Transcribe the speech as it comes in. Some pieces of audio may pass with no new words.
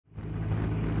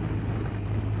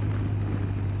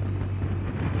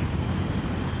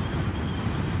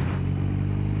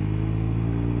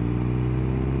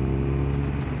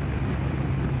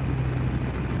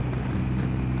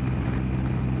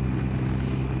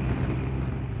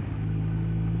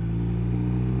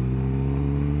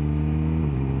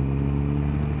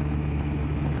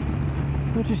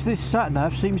Just this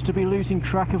SatNav seems to be losing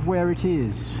track of where it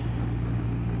is,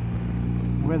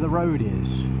 where the road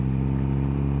is.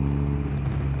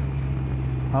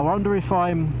 I wonder if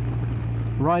I'm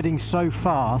riding so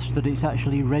fast that it's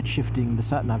actually redshifting the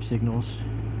SatNav signals.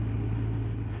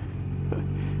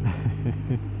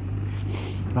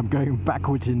 I'm going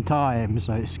backwards in time,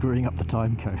 so it's screwing up the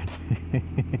time code.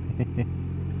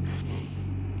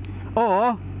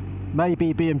 Or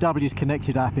maybe BMW's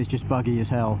Connected App is just buggy as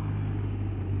hell.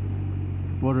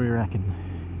 What do you reckon?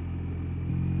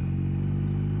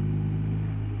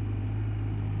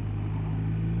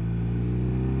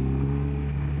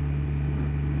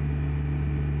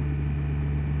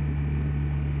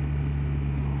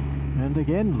 And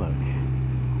again, look.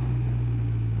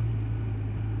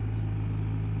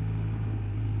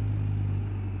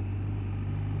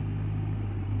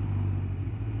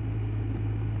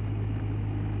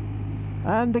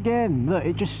 And again, look,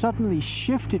 it just suddenly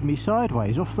shifted me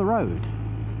sideways off the road.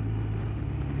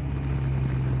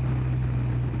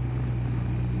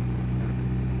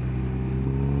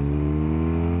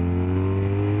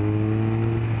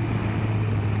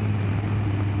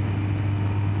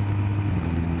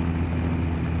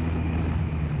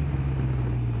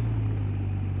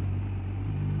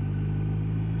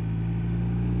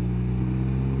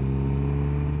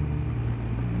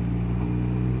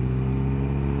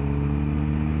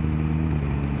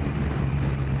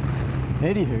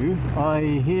 Anywho,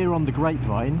 I hear on the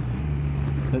grapevine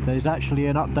that there's actually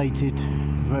an updated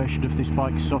version of this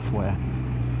bike's software,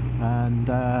 and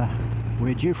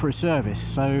we're due for a service,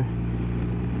 so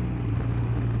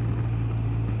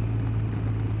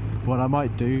what I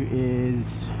might do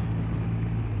is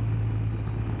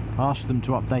ask them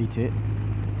to update it,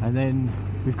 and then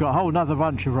we've got a whole nother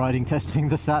bunch of riding testing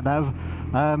the SatNav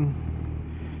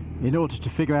in order to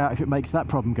figure out if it makes that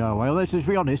problem go away. Although, to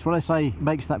be honest, when I say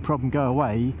makes that problem go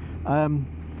away,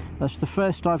 that's the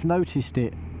first I've noticed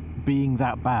it being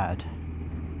that bad.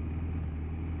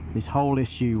 This whole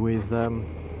issue with the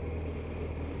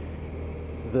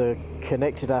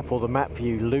Connected App or the map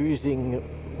view losing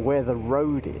where the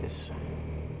road is,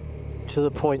 to the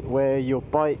point where your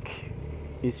bike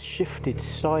is shifted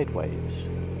sideways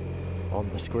on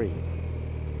the screen.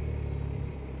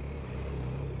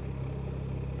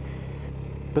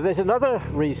 But there's another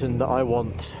reason that I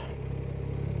want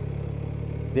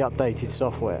the updated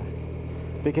software,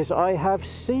 because I have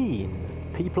seen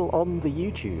people on the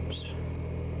YouTubes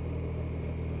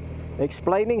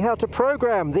explaining how to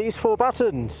program these 4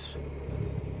 buttons,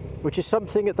 which is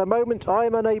something at the moment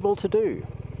I'm unable to do.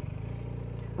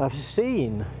 I've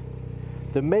seen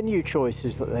the menu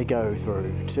choices that they go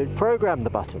through to program the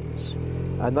buttons,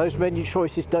 and those menu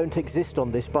choices don't exist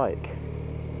on this bike.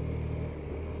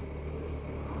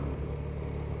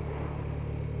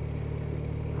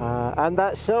 And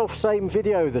that same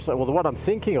video, that, well, the one I'm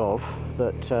thinking of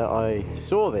that I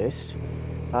saw this,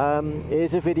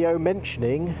 is a video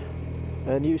mentioning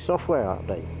a new software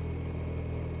update.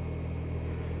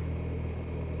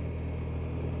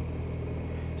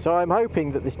 So I'm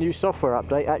hoping that this new software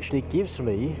update actually gives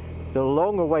me the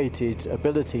long-awaited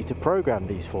ability to program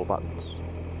these 4 buttons.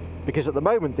 Because at the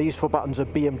moment these 4 buttons are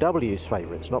BMW's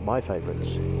favourites, not my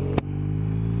favourites.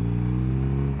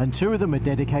 And 2 of them are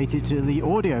dedicated to the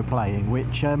audio playing,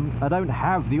 which I don't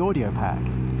have the audio pack,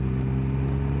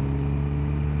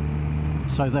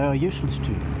 so they are useless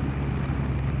too.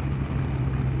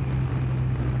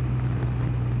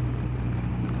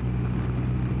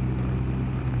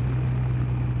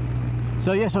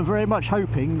 So yes, I'm very much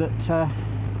hoping that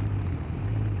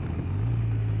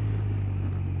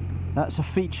that's a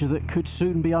feature that could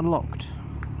soon be unlocked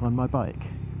on my bike.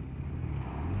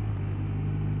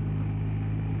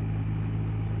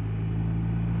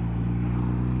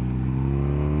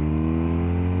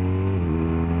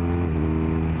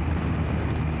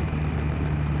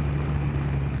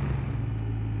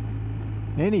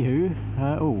 Anywho,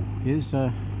 oh, here's,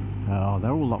 oh,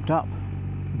 they're all locked up.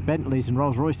 Bentleys and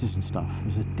Rolls Royces and stuff.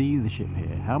 There's a dealership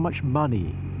here. How much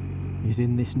money is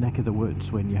in this neck of the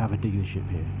woods when you have a dealership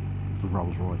here for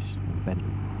Rolls Royce and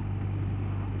Bentley?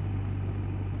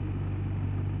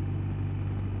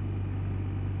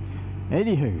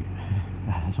 Anywho,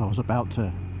 as I was about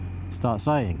to start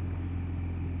saying,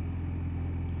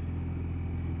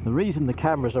 the reason the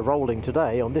cameras are rolling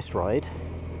today on this ride,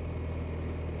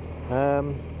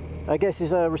 I guess,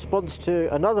 is a response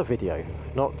to another video,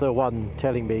 not the one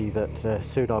telling me that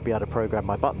soon I'll be able to program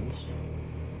my buttons,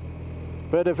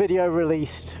 but a video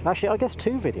released, actually I guess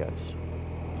 2 videos.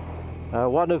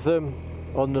 One of them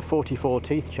on the 44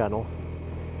 Teeth channel,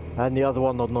 and the other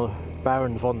one on the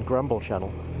Baron von Grumble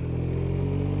channel.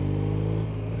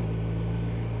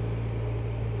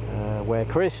 where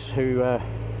Chris, who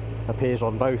appears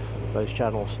on both those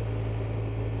channels,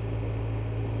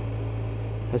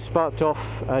 has sparked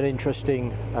off an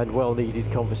interesting and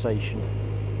well-needed conversation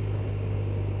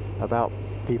about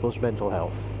people's mental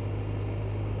health.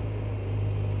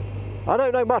 I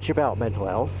don't know much about mental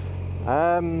health,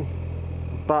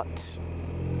 but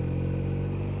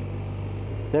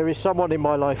there is someone in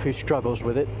my life who struggles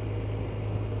with it.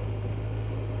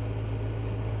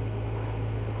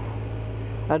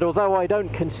 And although I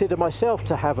don't consider myself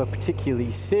to have a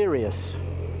particularly serious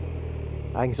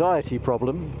anxiety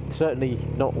problem, certainly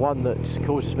not one that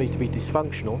causes me to be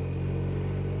dysfunctional,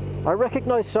 I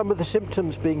recognise some of the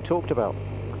symptoms being talked about.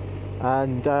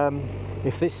 And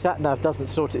if this SatNav doesn't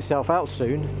sort itself out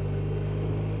soon,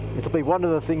 it'll be one of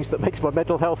the things that makes my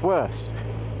mental health worse.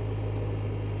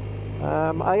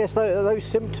 I guess those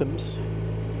symptoms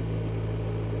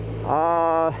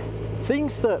are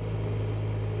things that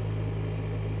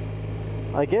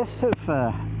I guess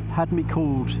have had me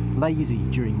called lazy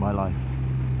during my life.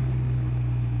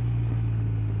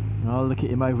 Oh, look at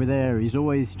him over there. He's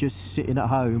always just sitting at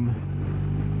home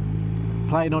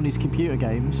playing on his computer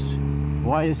games.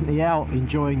 Why isn't he out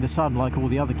enjoying the sun like all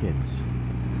the other kids?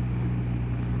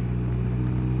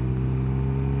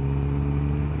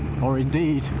 Or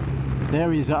indeed,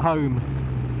 there he is at home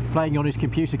playing on his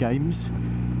computer games.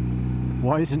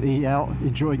 Why isn't he out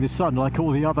enjoying the sun like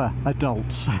all the other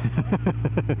adults?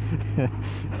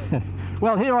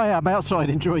 Well, here I am outside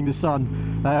enjoying the sun.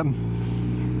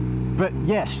 But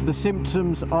yes, the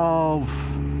symptoms of,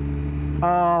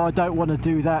 oh, I don't want to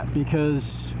do that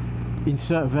because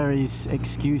insert various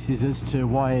excuses as to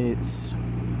why it's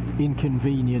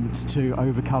inconvenient to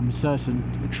overcome certain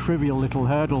trivial little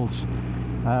hurdles,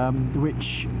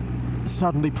 which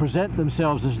suddenly present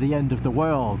themselves as the end of the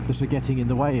world, that are getting in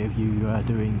the way of you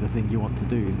doing the thing you want to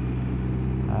do.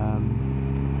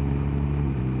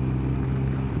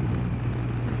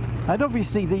 And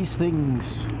obviously these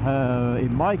things,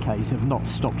 in my case, have not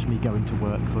stopped me going to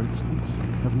work, for instance,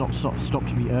 have not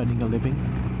stopped me earning a living.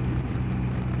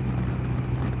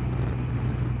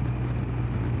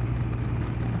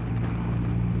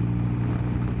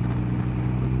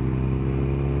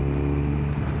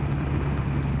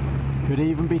 Could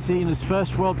even be seen as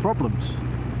first world problems.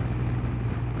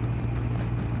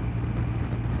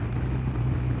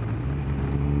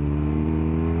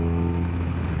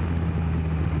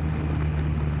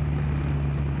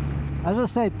 As I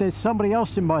said, there's somebody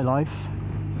else in my life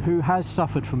who has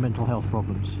suffered from mental health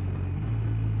problems.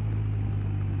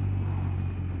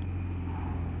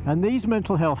 And these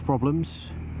mental health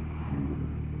problems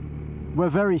were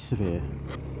very severe.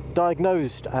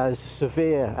 Diagnosed as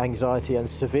severe anxiety and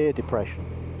severe depression,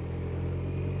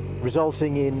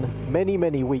 resulting in many,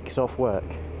 many weeks off work,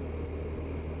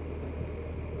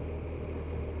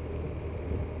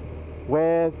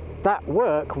 where that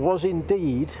work was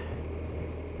indeed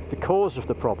the cause of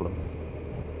the problem,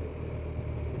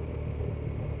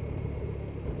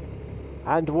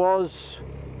 and was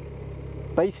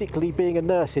basically being a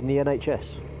nurse in the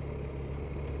NHS.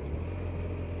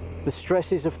 The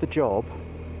stresses of the job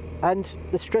and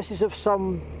the stresses of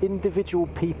some individual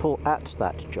people at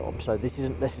that job. So this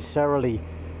isn't necessarily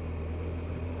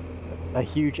a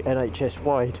huge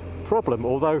NHS-wide problem,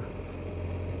 although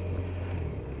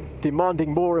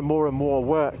demanding more and more and more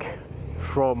work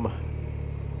from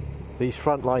these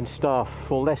frontline staff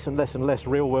for less and less and less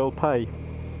real-world pay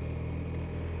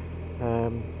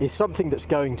is something that's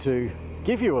going to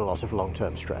give you a lot of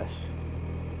long-term stress.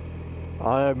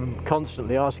 I'm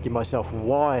constantly asking myself,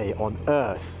 why on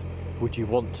earth would you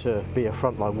want to be a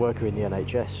frontline worker in the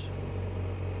NHS?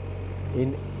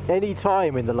 In any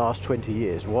time in the last 20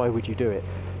 years, why would you do it?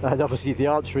 And obviously the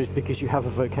answer is because you have a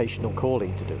vocational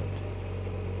calling to do it.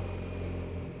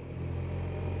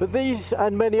 But these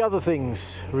and many other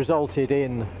things resulted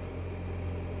in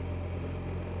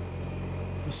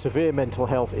severe mental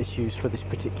health issues for this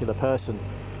particular person,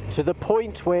 to the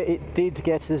point where it did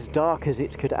get as dark as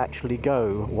it could actually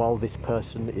go while this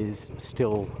person is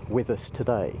still with us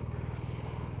today.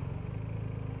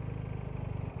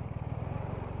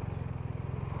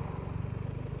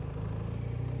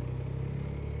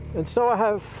 And so I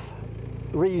have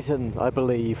reason, I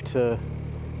believe, to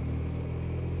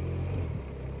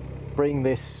bring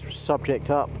this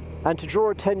subject up and to draw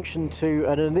attention to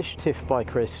an initiative by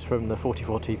Chris from the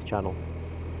 44 Teeth channel.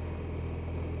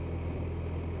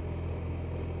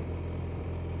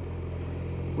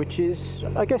 Which is,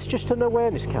 I guess, just an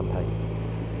awareness campaign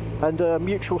and a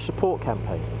mutual support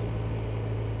campaign.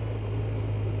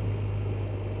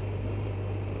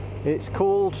 It's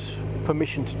called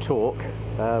Permission to Talk,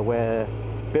 where,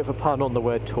 a bit of a pun on the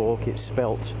word talk, it's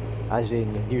spelt as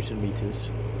in Newton meters.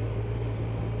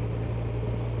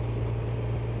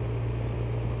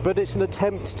 But it's an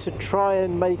attempt to try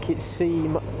and make it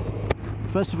seem,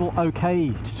 first of all,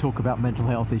 okay to talk about mental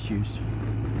health issues,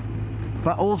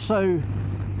 but also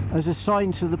as a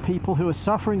sign to the people who are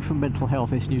suffering from mental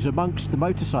health issues amongst the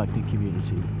motorcycling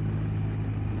community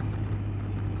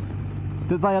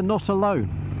that they are not alone,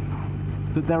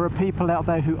 that there are people out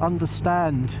there who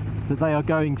understand that they are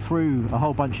going through a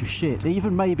whole bunch of shit,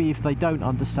 even maybe if they don't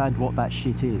understand what that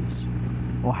shit is,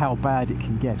 or how bad it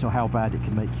can get, or how bad it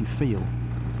can make you feel.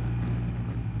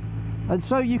 And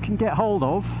so you can get hold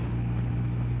of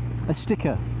a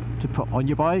sticker to put on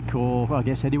your bike, or I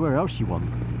guess anywhere else you want,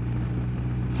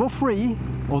 for free,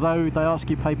 although they ask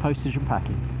you to pay postage and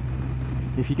packing.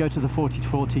 If you go to the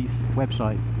 4040th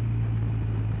website,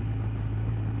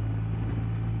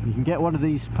 you can get one of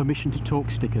these permission to talk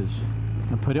stickers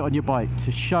and put it on your bike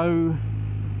to show,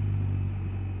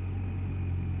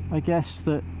 I guess,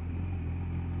 that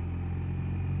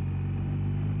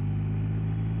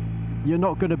you're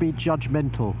not going to be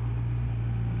judgmental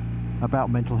about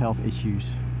mental health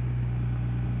issues.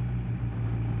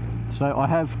 So I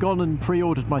have gone and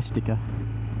pre-ordered my sticker.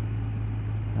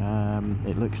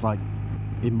 It looks like,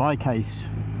 in my case,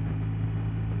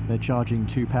 they're charging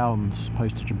 £2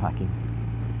 postage and packing.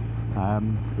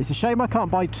 It's a shame I can't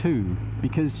buy two,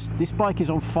 because this bike is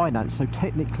on finance, so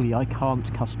technically I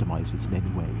can't customise it in any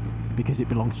way, because it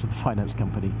belongs to the finance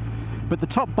company. But the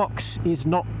top box is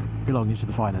not belonging to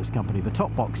the finance company, the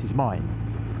top box is mine.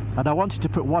 And I wanted to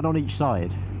put one on each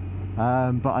side,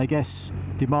 but I guess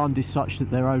demand is such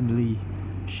that they're only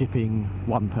shipping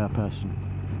one per person.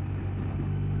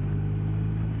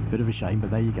 Bit of a shame, but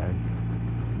there you go.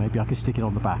 Maybe I could stick it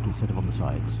on the back instead of on the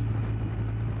sides.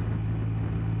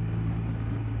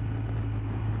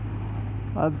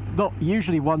 I'm not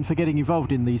usually one for getting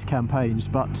involved in these campaigns,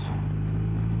 but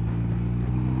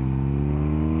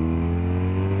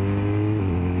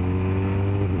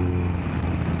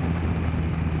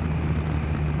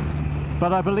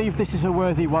I believe this is a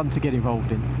worthy one to get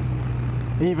involved in,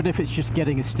 even if it's just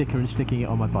getting a sticker and sticking it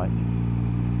on my bike.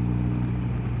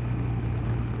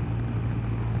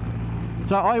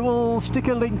 So I will stick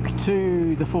a link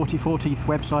to the 4040th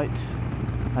website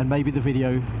and maybe the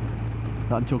video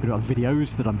that I'm talking about, the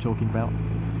videos that I'm talking about,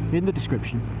 in the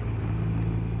description.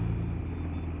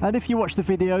 And if you watch the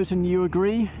videos and you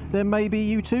agree, then maybe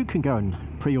you too can go and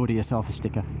pre-order yourself a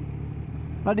sticker.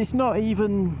 And it's not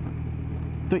even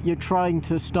that you're trying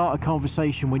to start a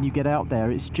conversation when you get out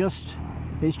there, it's just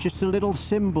a little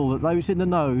symbol that those in the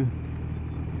know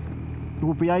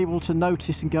will be able to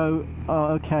notice and go,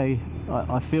 oh, okay,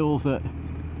 I feel that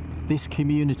this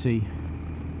community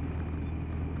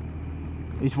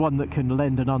is one that can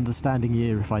lend an understanding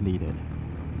ear if I need it.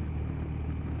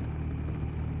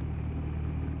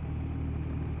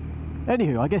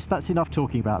 Anywho, I guess that's enough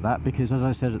talking about that, because as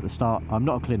I said at the start, I'm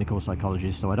not a clinical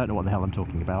psychologist, so I don't know what the hell I'm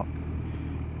talking about.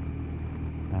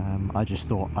 I just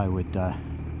thought I would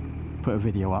put a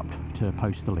video up to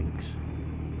post the links.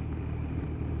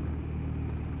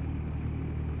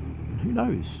 Who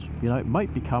knows? You know, it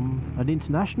might become an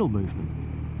international movement.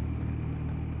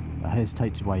 I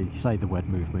hesitate to say the word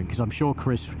movement, because I'm sure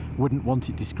Chris wouldn't want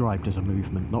it described as a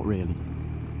movement, not really.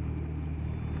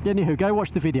 Anywho, go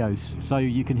watch the videos so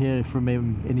you can hear from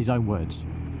him in his own words.